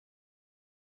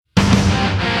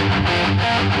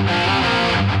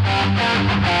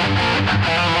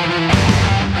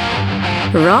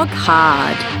Rock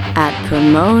hard at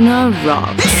Pomona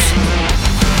Rocks.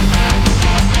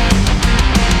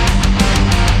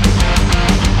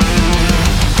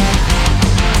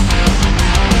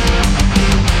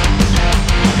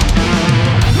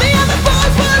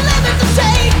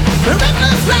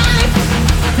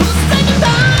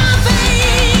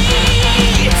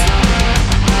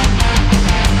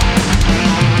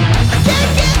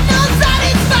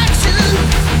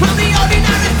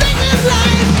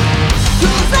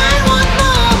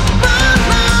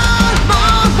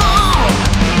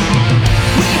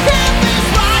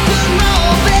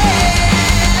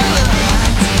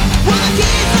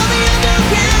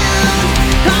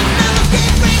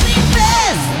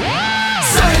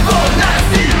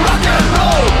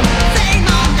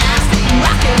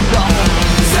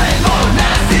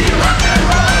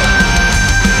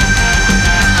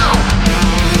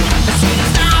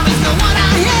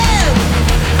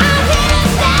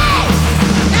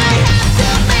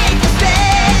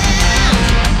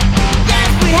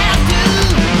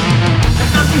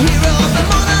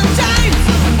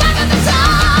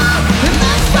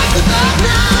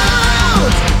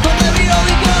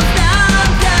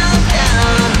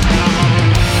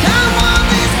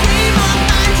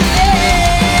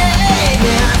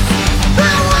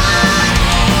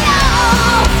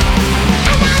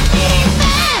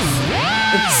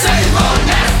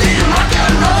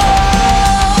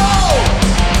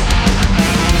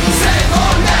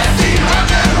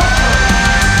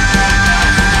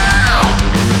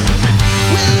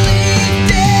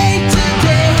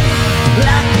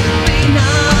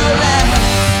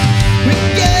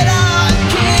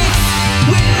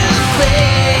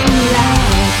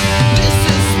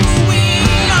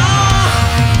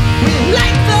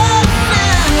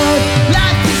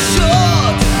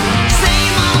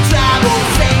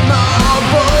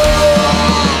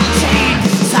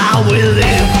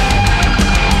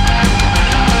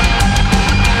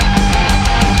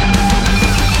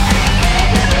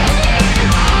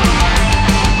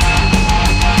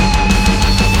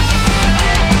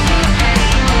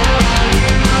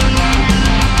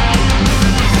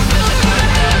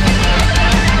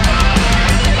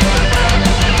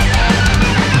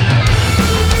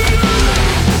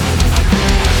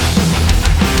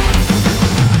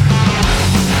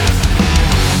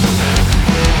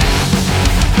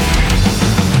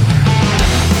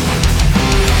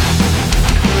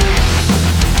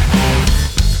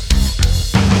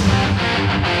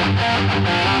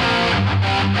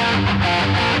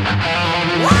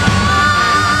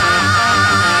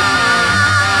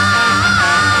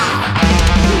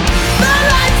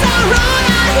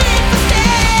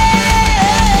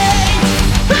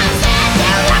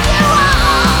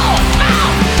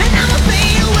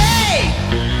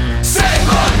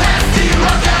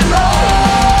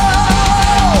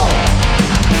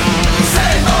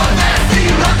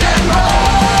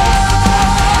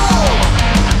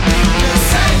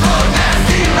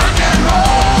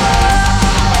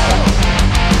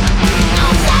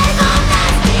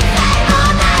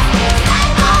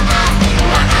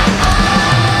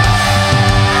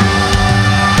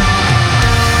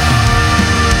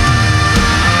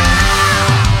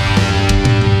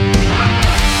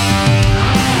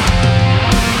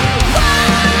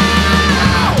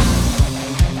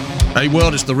 Hey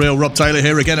world, it's the real Rob Taylor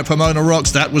here again at Pomona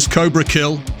Rocks. That was Cobra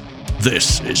Kill.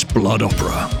 This is Blood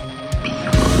Opera.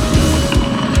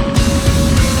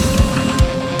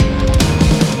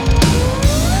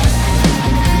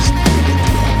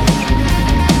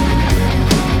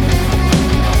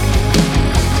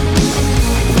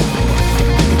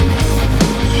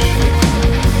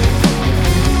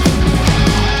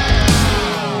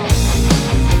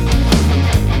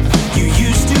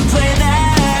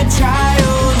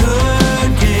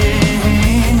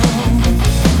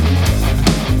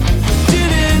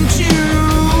 Didn't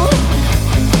you?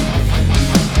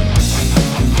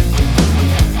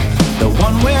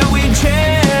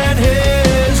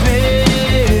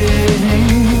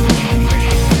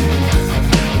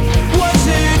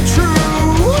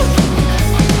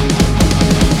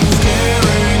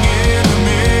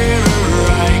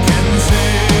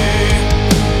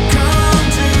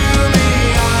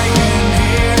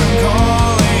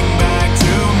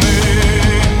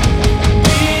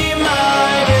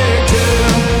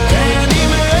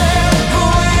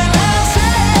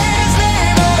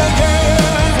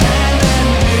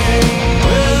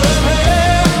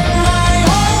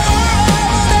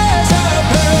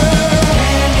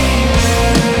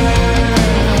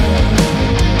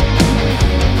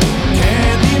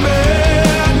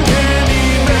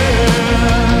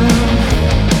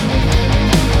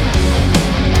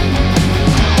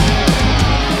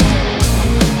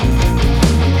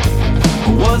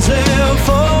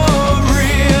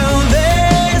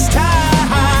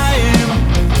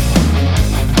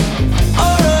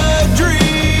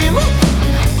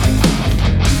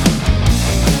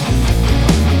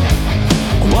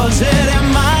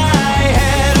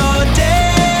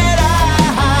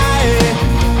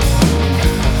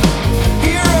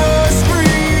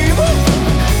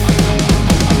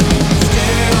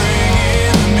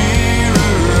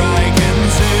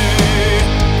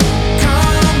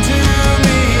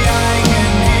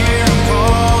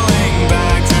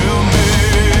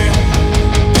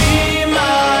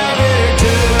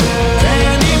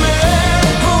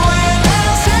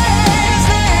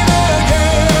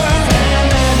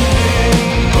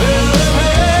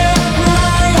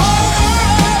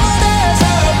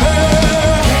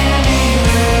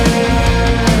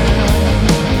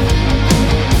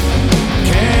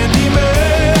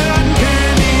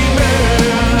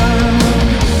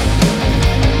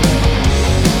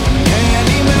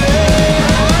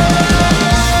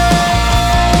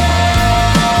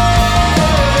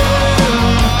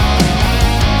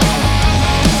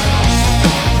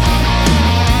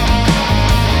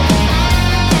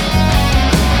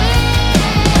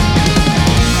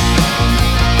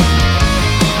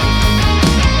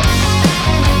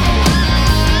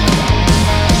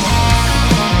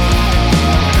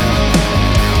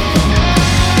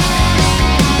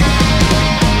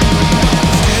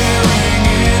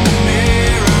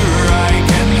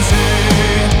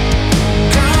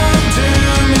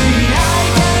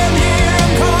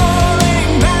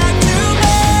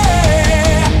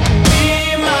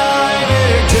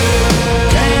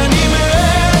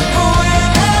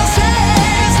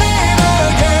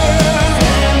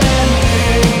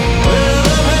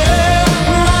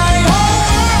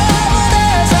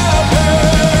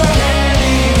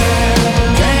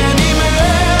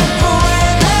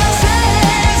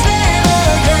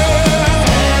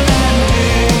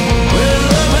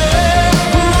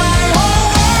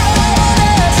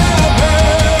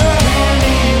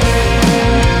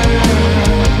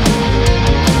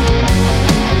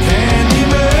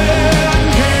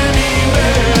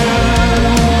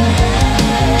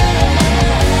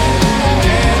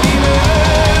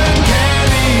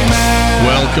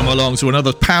 along to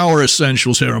another Power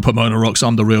Essentials here on Pomona Rocks.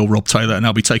 I'm the real Rob Taylor, and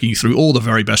I'll be taking you through all the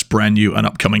very best brand new and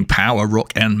upcoming power,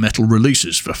 rock, and metal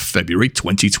releases for February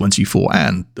 2024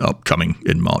 and upcoming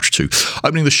in March too.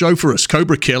 Opening the show for us,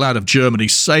 Cobra Kill out of Germany.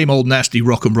 Same Old Nasty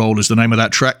Rock and Roll is the name of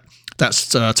that track.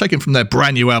 That's taken from their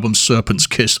brand new album, Serpent's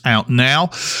Kiss, out now.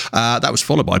 That was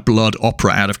followed by Blood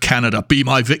Opera out of Canada. Be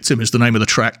My Victim is the name of the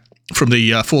track from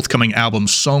the forthcoming album,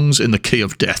 Songs in the Key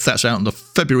of Death. That's out on the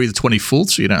February the 24th,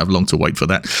 so you don't have long to wait for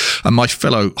that. And my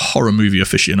fellow horror movie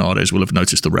aficionados will have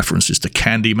noticed the references to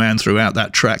Candyman throughout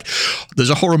that track. There's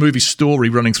a horror movie story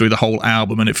running through the whole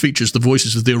album, and it features the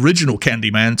voices of the original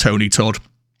Candyman, Tony Todd,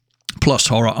 plus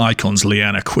horror icons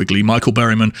Liana Quigley, Michael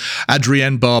Berryman,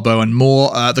 Adrienne Barbeau, and more.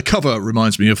 The cover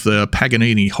reminds me of the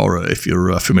Paganini horror, if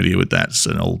you're familiar with that. It's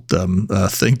an old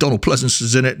thing. Donald Pleasence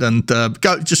is in it, and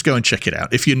just go and check it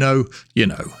out. If you know, you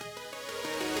know.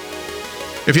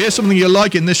 If you hear something you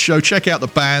like in this show, check out the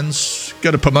bands.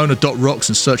 Go to pomona.rocks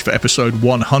and search for episode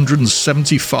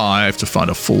 175 to find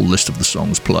a full list of the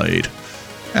songs played.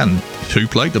 And who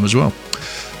played them as well.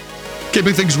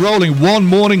 Keeping things rolling, One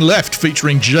Morning Left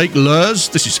featuring Jake Lurs.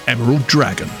 This is Emerald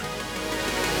Dragon.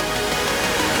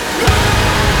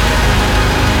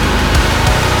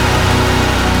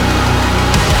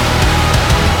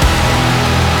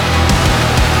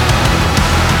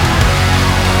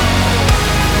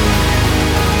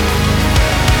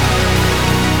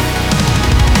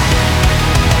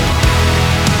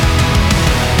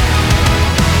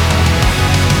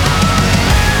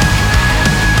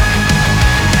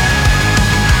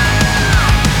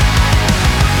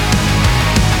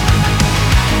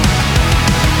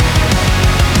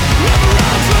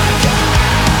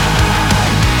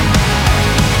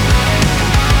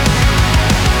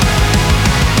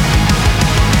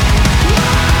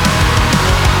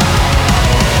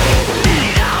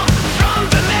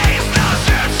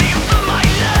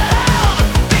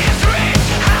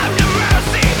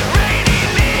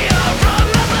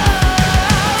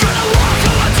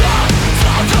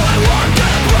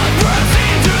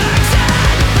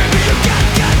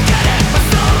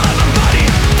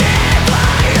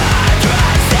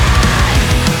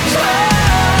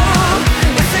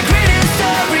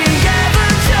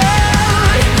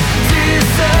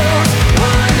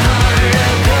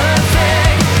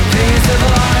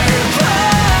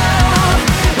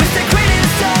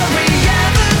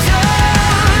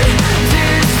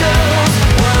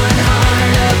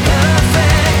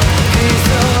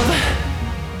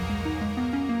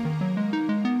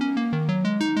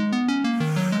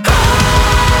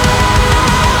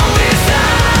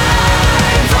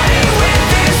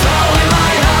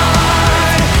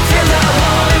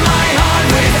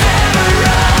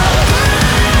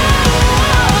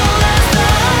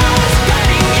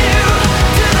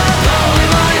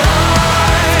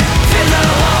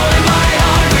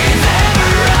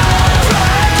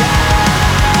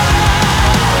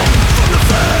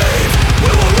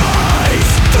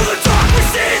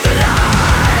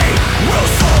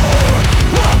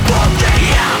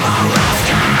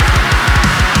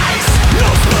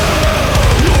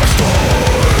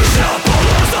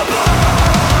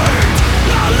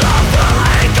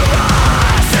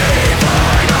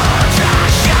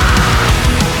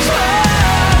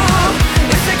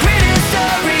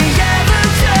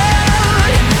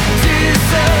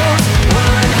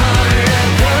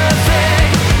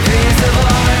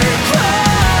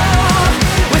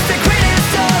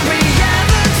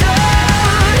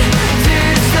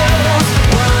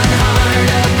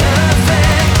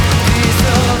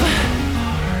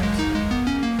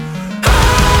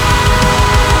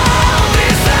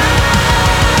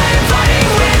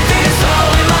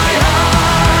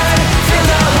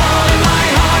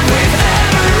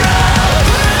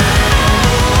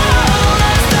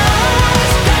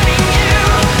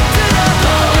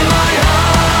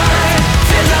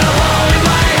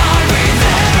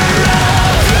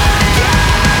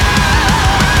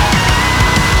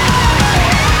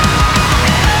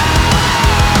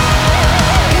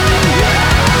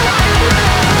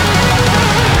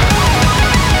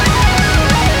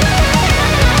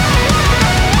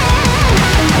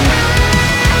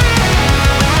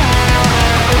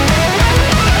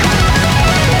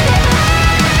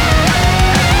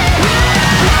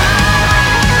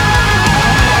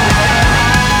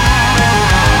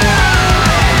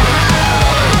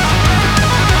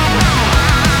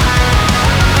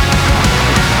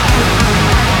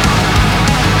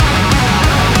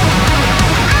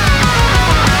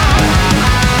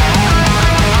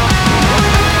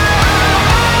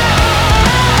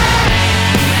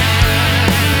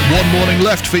 Morning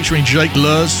Left featuring Jake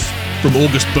Lurs. from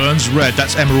August Burns, Red.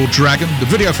 That's Emerald Dragon. The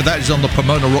video for that is on the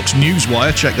Pomona Rocks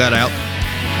Newswire. Check that out.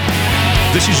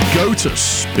 This is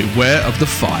Gotus, Beware of the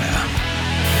Fire.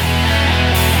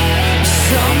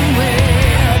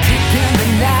 Somewhere deep in the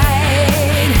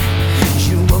night,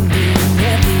 you're wandering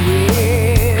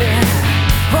everywhere.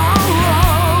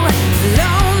 Oh,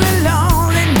 lonely,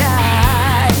 lonely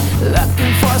night,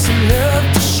 looking for some love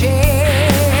to share.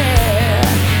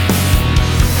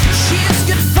 She's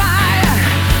got fire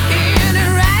in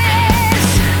her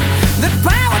eyes, the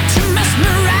power to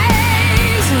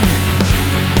mesmerize.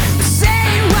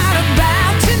 Saying what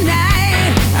about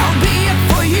tonight? I'll be up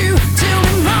for you till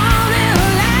the morning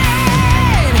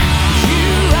light. You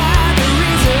are the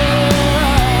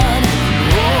reason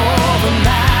over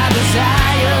my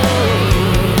desire.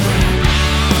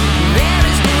 There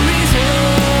is no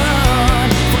reason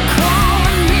for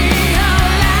calling me a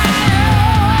liar.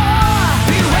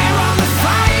 Beware of the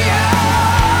fire.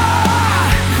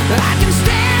 I can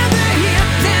stand the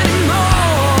heat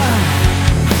anymore.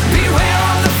 Beware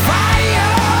of the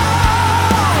fire.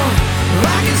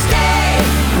 I can stay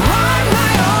on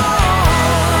my own.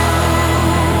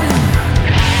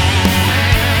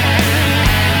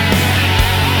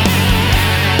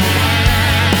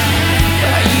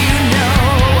 You know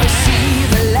I see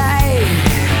the light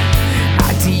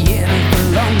at the end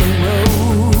along the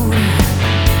road.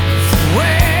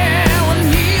 Well, I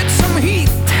need some heat,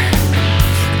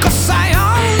 'cause I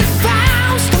only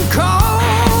found some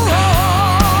cold.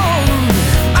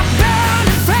 A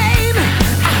burning flame,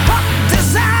 a hot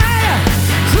desire.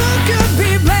 Who could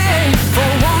be blamed for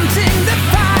wanting the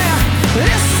fire?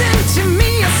 Listen to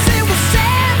me, I say with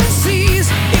 7 seas.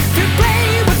 If you play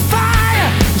with fire,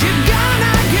 you're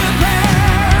gonna get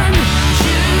burned.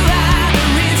 You are the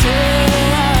reason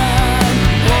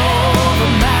over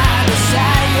my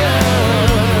desire.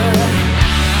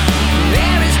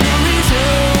 There is no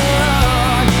reason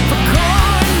for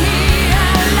calling me a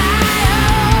liar.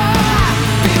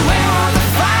 Beware of the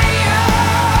fire.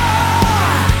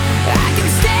 I can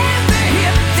stand the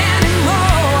heat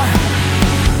anymore.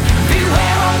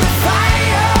 Beware of the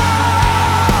fire.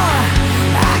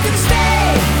 I can stay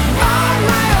on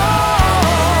my own.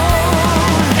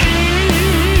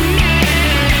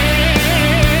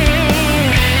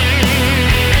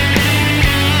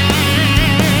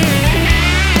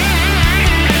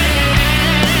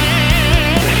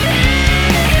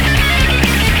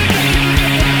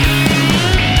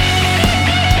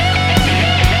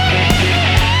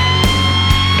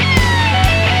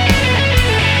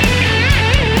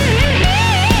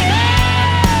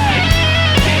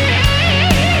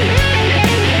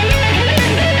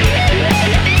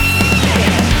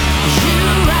 You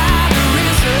are the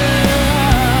reason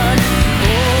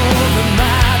over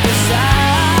my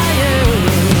desire.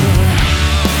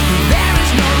 There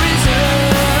is no reason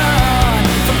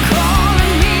for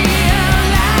calling me a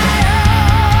liar.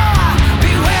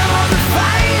 Beware of the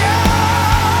fire.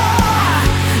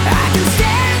 I can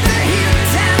stand the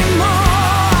heat anymore.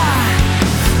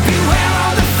 Beware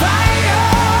of the fire.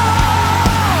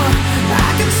 I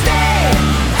can stay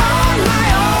on my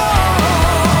own.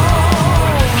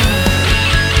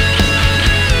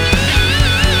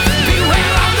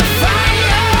 Beware of the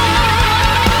fire.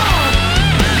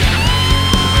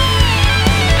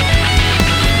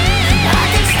 I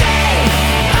can stay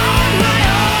on my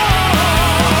own.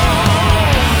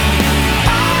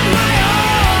 On my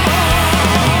own.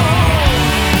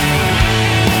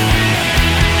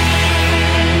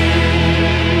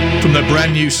 From their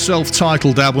brand new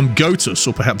self-titled album Gotus,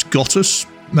 or perhaps Gotus,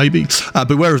 maybe.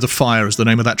 Beware of the Fire is the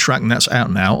name of that track, and that's out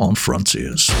now on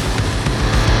Frontiers.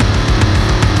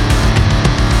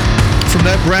 From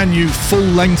their brand new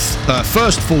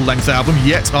first full-length album,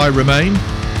 Yet I Remain,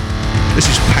 this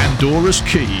is Pandora's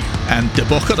Key and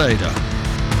Debocareda.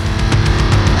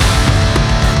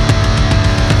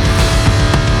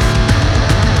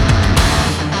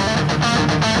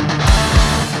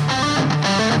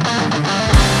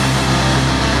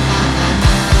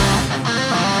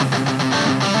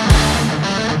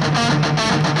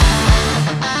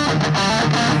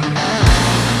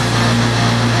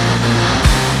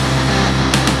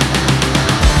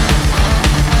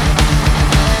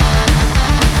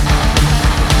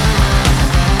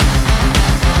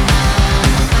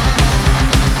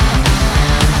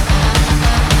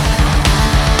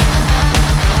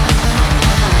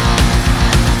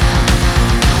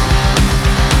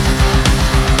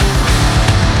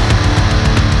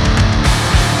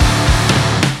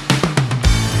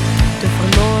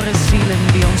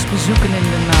 bezoeken in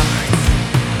de nacht.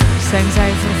 Zijn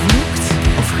zij vervloekt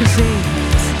of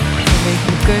gezegend vanwege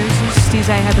de keuzes die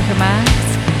zij hebben gemaakt?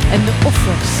 en de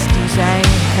offers die zij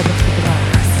hebben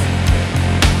gebracht.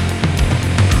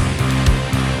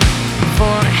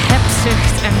 Voor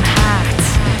hebzucht en haat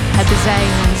hebben zij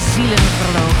hun zielen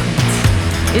verloochend.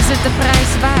 Is het de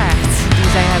prijs waard die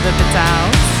zij hebben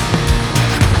betaald?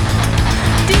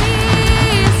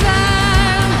 These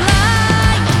are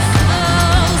blind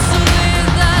souls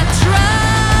with a troubled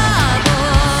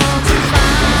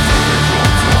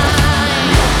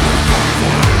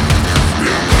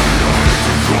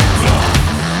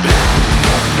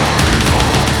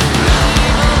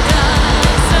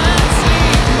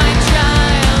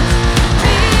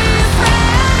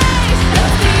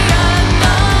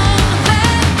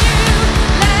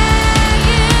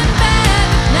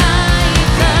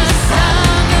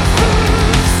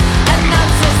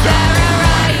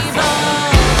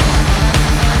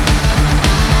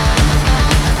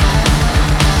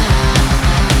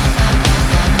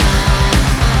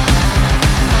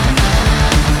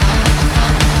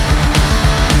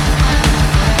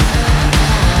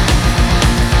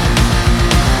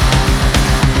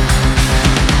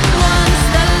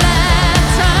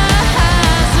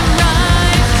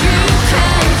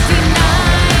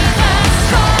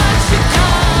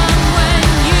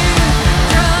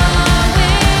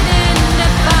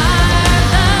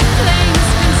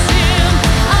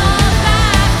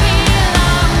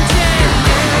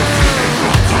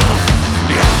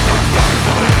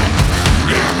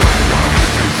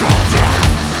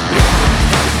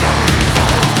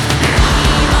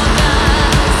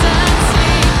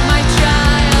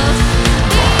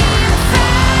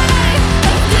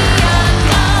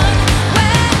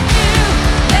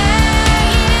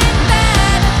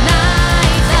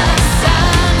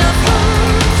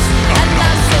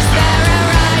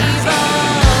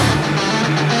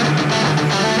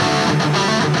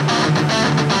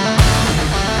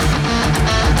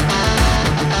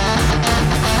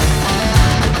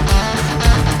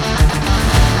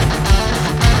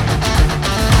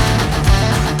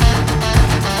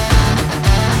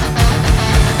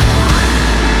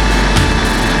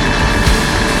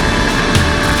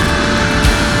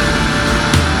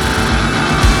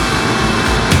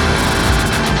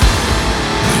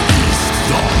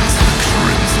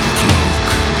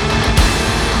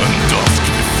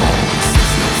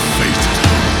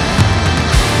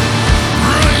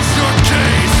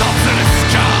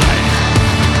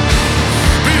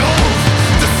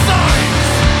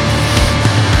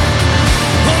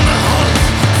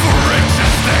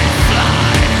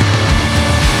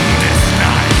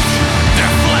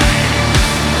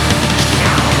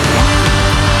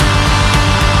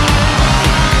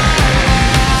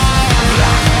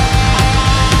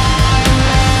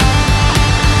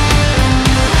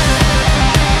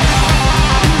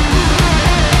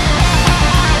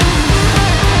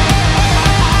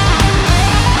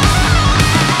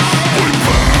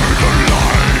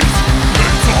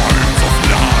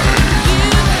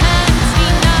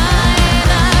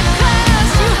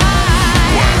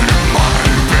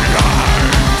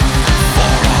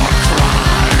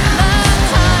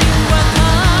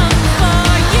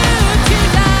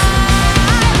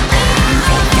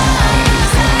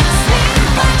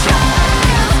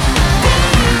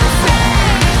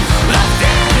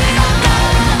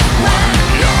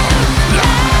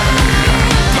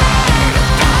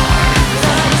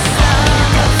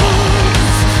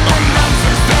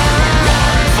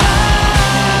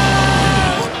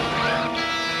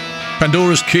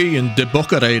Pandora's Key in De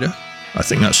Boccareda. I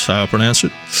think that's how I pronounce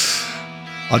it.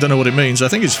 I don't know what it means. I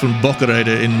think it's from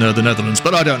Boccareda in the Netherlands,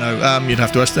 but I don't know. You'd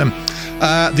have to ask them.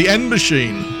 The End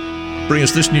Machine bring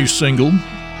us this new single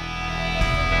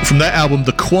from their album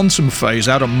The Quantum Phase,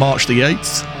 out on March the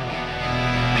 8th.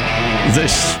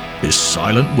 This is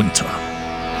Silent Winter.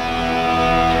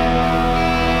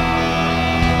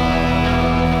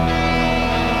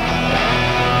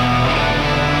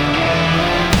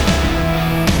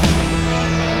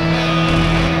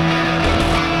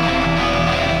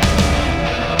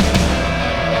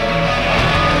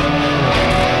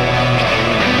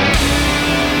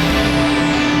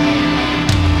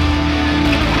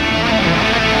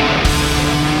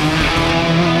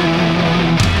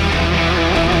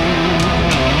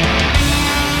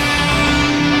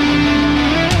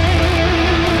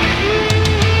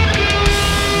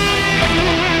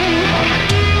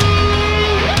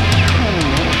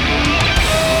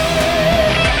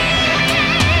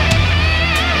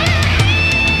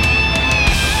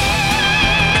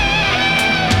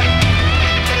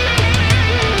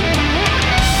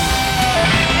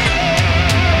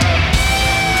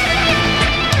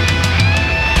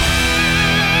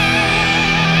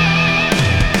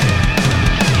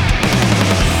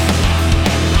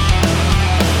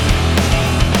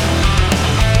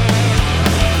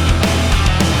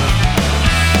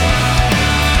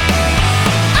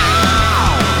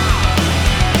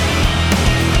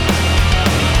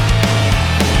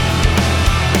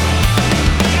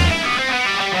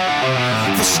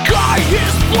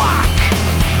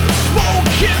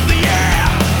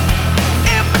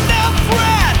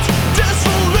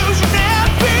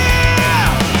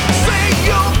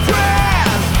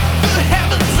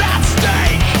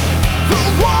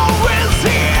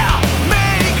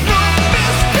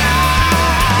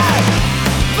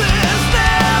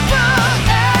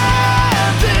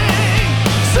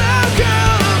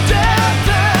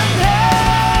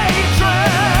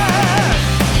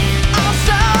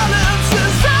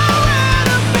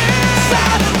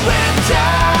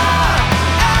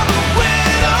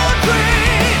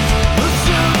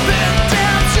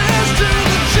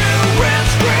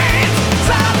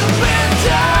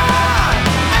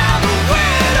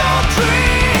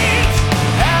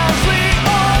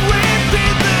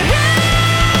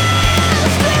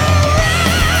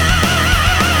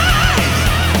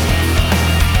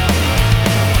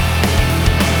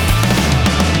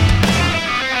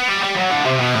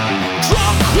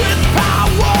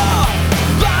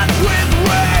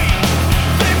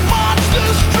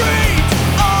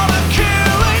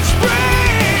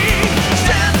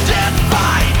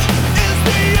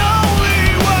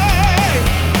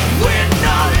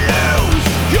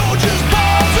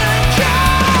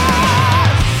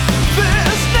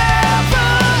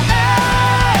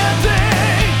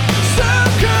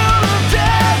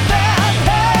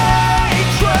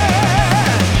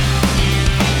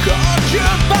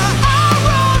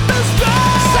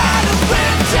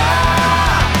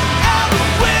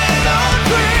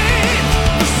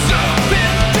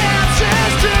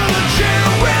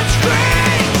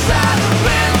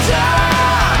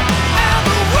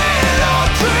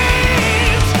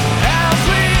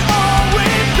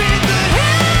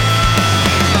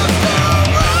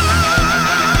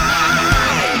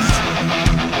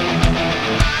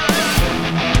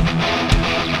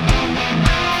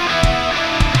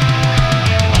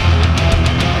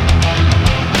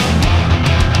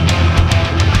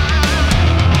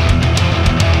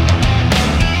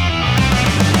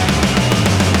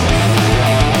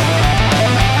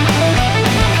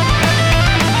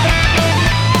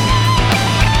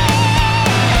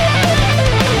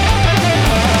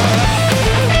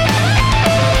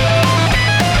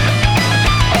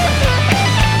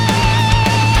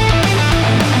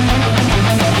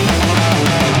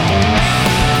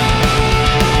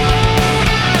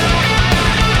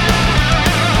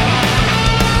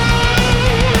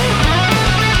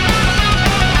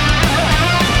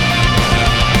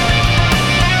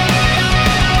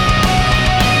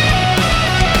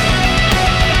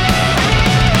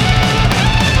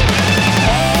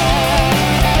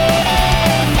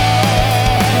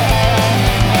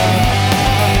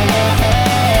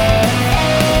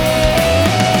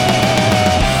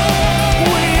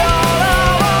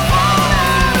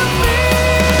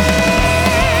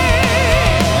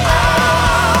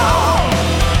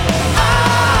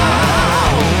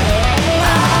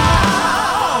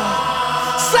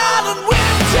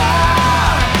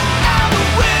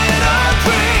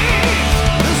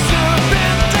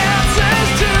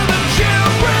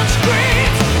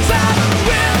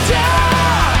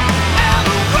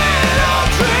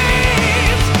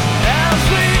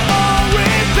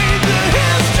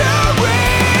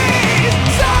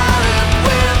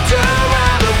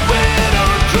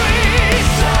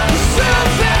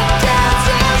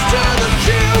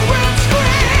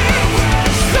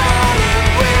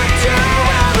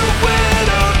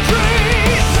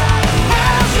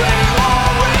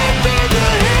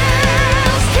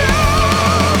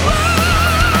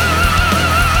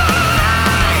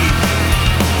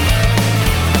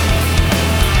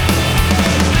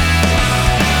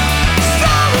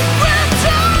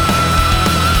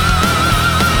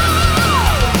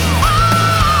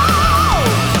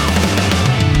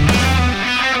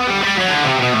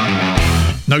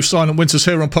 No Silent Winters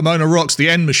here on Pomona Rocks, The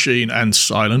End Machine and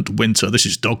Silent Winter. This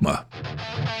is Dogma.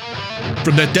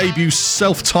 From their debut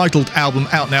self-titled album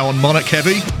out now on Monarch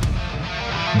Heavy,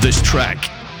 this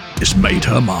track is Made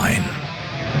Her Mine.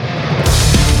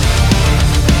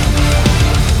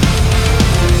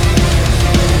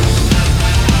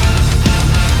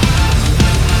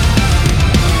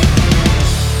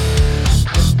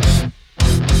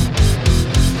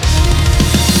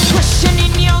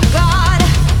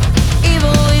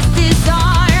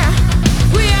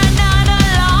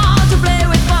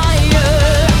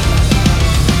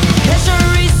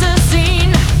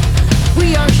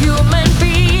 Human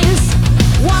beings,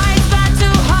 why is that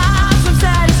too hard to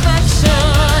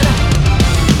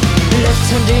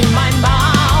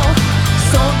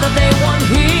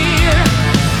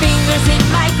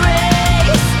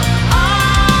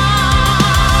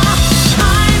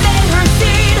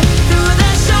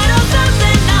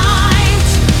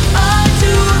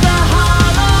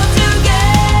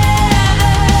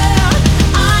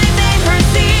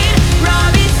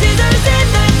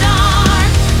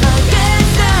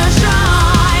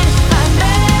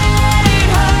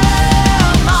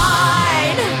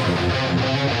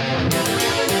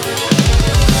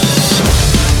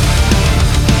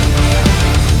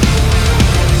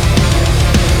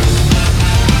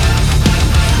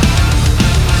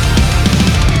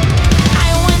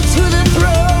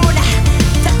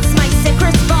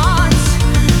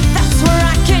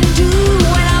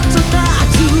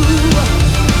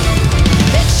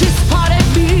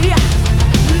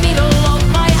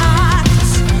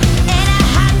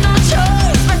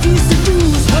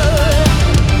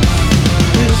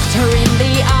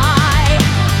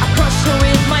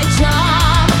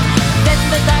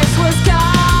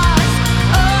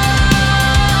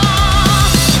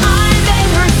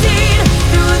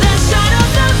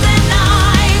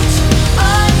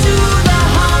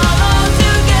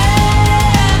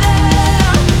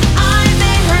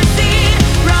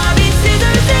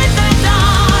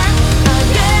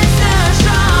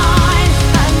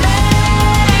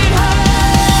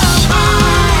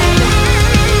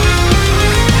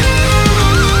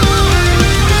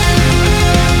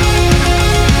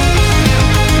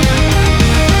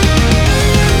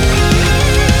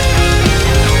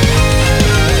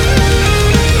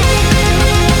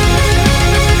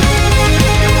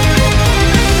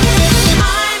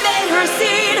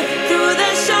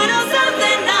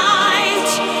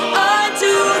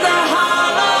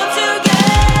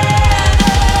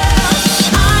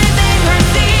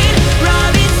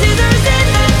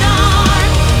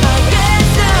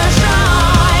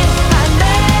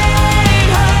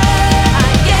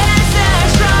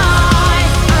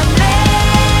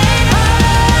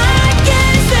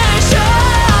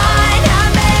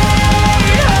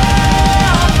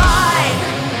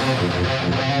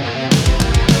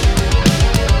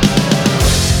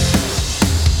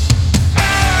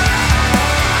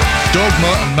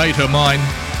Made Her Mine.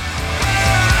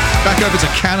 Back over to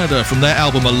Canada from their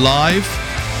album Alive.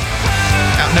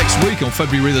 Out next week on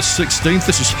February the 16th.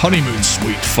 This is Honeymoon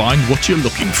Suite. Find what you're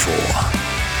looking for.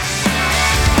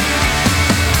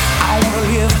 I wanna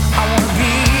live, I wanna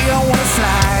be, I wanna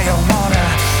fly, I wanna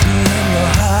be in your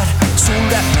heart, so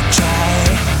let me try.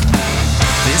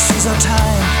 This is our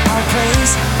time, our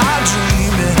place, our dream,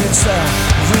 and it's a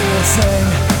real thing,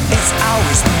 it's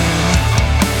always been.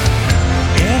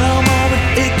 In a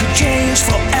moment, it could change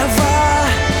forever.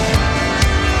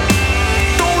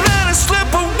 Don't let it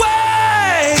slip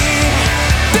away.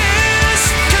 This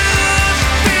could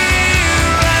be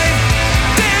right.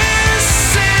 This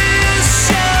is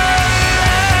your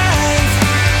life.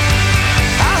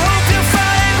 I hope you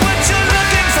find what you're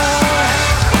looking for.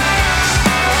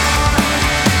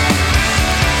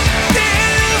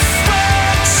 If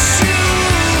what you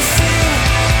feel,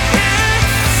 it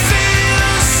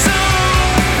feels so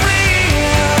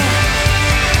real,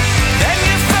 then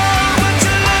you found what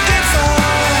you're looking for.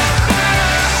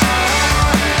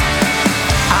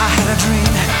 I had a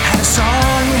dream, had a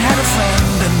song, had a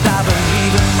friend, and I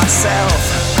believe in myself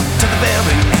to the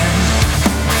very end.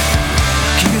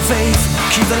 Keep your faith,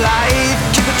 keep the light,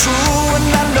 keep it true, and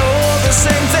I know the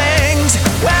same things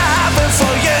will happen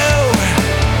for you.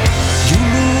 You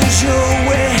lose your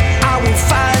way, I will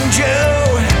find you.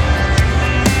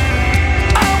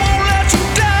 I won't let you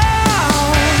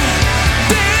down.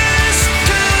 This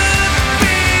could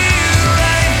be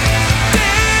right.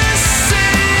 This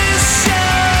is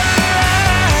your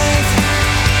life.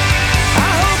 I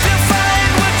hope you find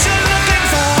what you're looking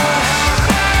for.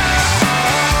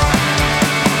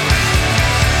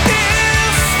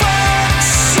 If what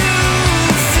you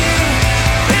feel,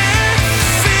 it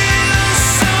feels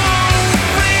so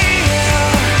real,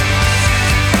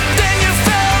 then you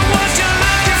found what you're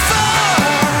looking for.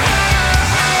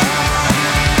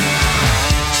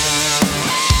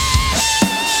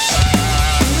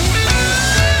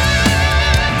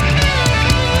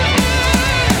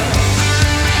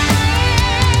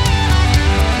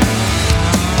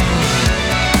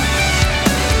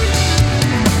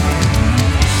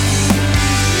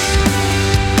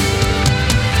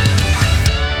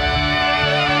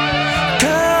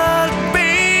 Could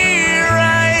be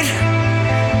right.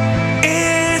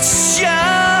 It's your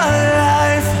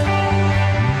life.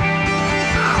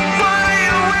 What are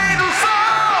you waiting for?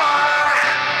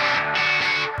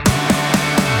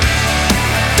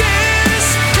 This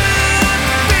could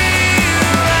be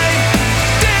right.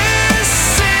 This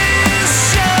is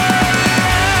your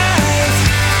life.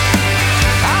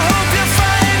 I hope you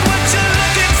find what you're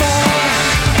looking for.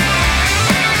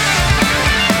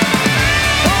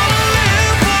 Wanna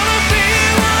live, wanna be,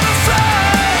 wanna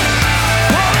fly.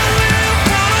 Wanna live,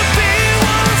 wanna be,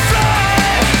 wanna fly.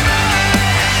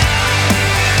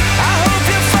 I hope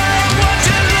you find what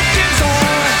you're looking for.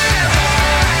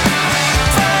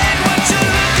 Find what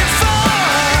you're looking for.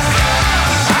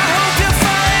 I hope you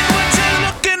find what you're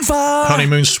looking for.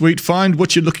 Honeymoon Suite. Find what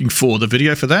you're looking for. The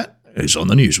video for that is on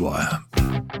the Newswire.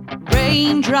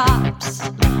 Raindrops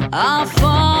are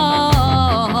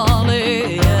falling,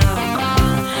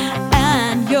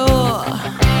 and you're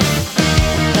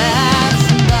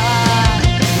passing by.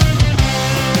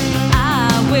 I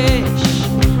wish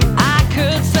I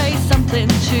could say something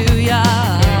to ya,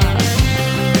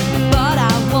 but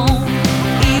I won't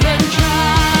even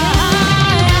try.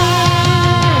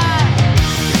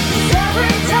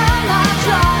 Every time I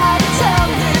try to tell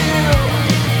you,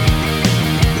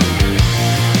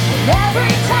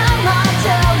 every time I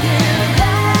tell you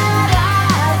that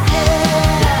I care,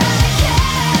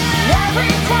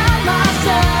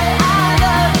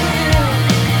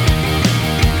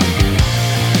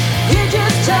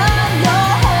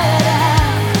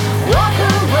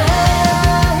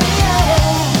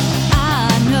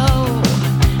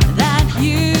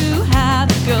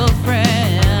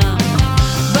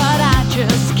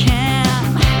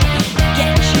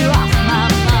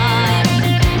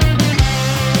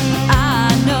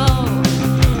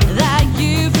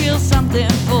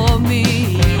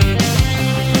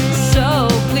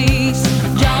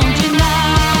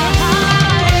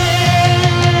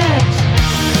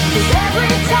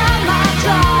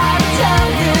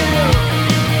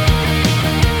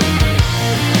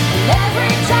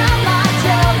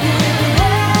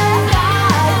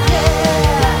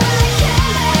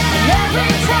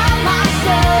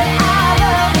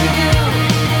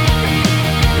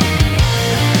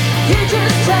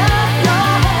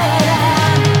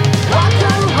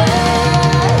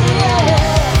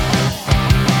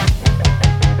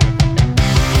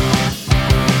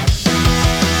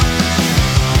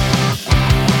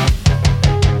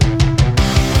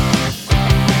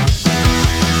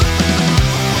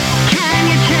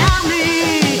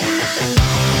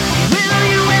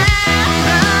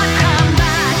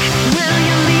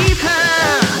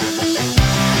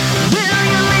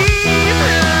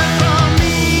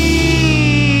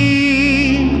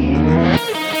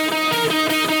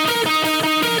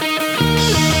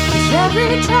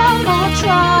 Every time I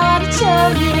try to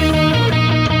tell you,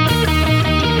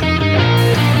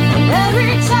 and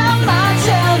every time I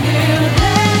tell you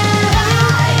that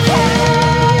I care,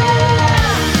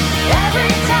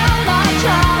 every time I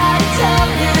try to tell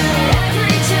you,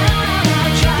 every time I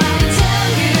try to tell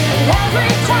you,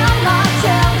 every time I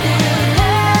tell you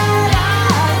that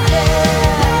I care,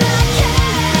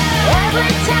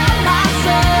 every time I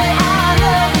say I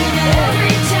love you,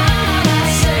 every time I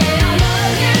say I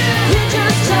love you, you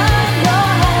just turn your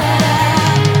head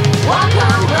and walk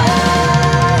away.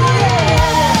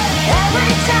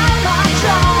 Every time I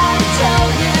try to tell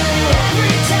you,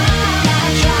 every time I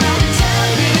try to tell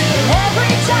you,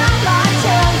 every time I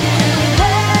tell you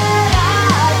that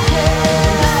I care,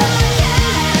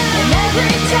 and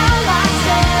every time I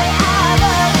say I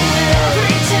love you,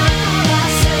 every time I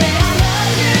say I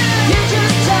love you, you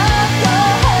just turn your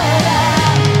head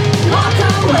and walk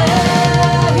away.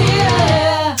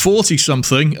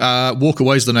 40-something, Walk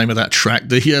Away is the name of that track.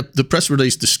 The press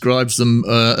release describes them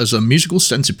as a musical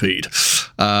centipede.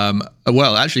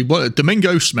 Well, actually,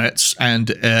 Domingo Smets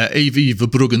and Avi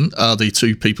Verbruggen are the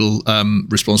two people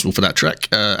responsible for that track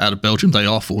out of Belgium. They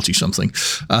are 40-something.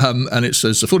 And it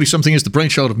says, the 40-something is the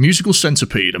brainchild of musical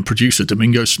centipede and producer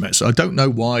Domingo Smets. I don't know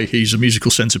why he's a musical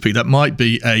centipede. That might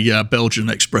be a Belgian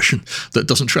expression that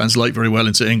doesn't translate very well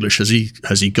into English. Has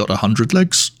he got 100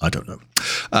 legs? I don't know.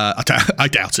 I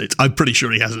doubt it. I'm pretty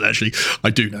sure he hasn't, actually. I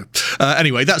do know.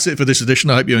 Anyway, that's it for this edition.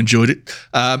 I hope you enjoyed it.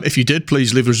 If you did,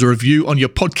 please leave us a review on your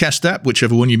podcast app,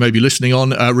 whichever one you may be listening on.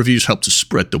 Reviews help to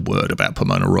spread the word about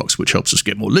Pomona Rocks, which helps us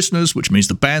get more listeners, which means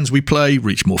the bands we play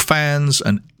reach more fans,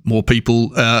 and more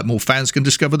fans can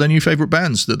discover their new favourite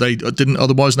bands that they didn't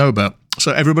otherwise know about.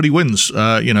 So everybody wins.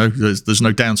 There's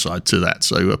no downside to that.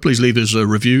 So please leave us a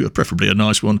review, preferably a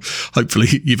nice one.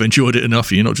 Hopefully you've enjoyed it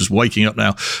enough. You're not just waking up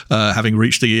now, having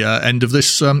reached the end of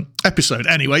this episode.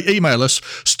 Anyway, email us,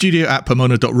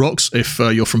 studio@pomona.rocks if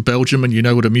you're from Belgium and you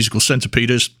know what a musical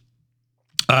centipede is.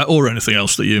 Or anything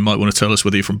else that you might want to tell us,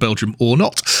 whether you're from Belgium or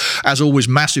not. As always,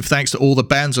 massive thanks to all the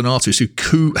bands and artists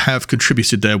who have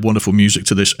contributed their wonderful music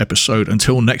to this episode.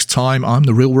 Until next time, I'm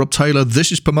the real Rob Taylor.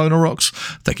 This is Pomona Rocks.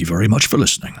 Thank you very much for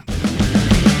listening.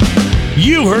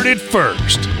 You heard it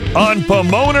first on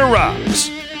Pomona Rocks.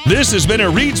 This has been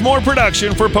a Reedsmore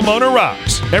production for Pomona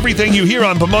Rocks. Everything you hear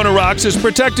on Pomona Rocks is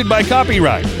protected by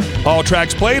copyright. All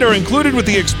tracks played are included with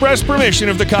the express permission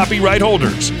of the copyright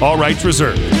holders. All rights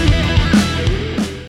reserved.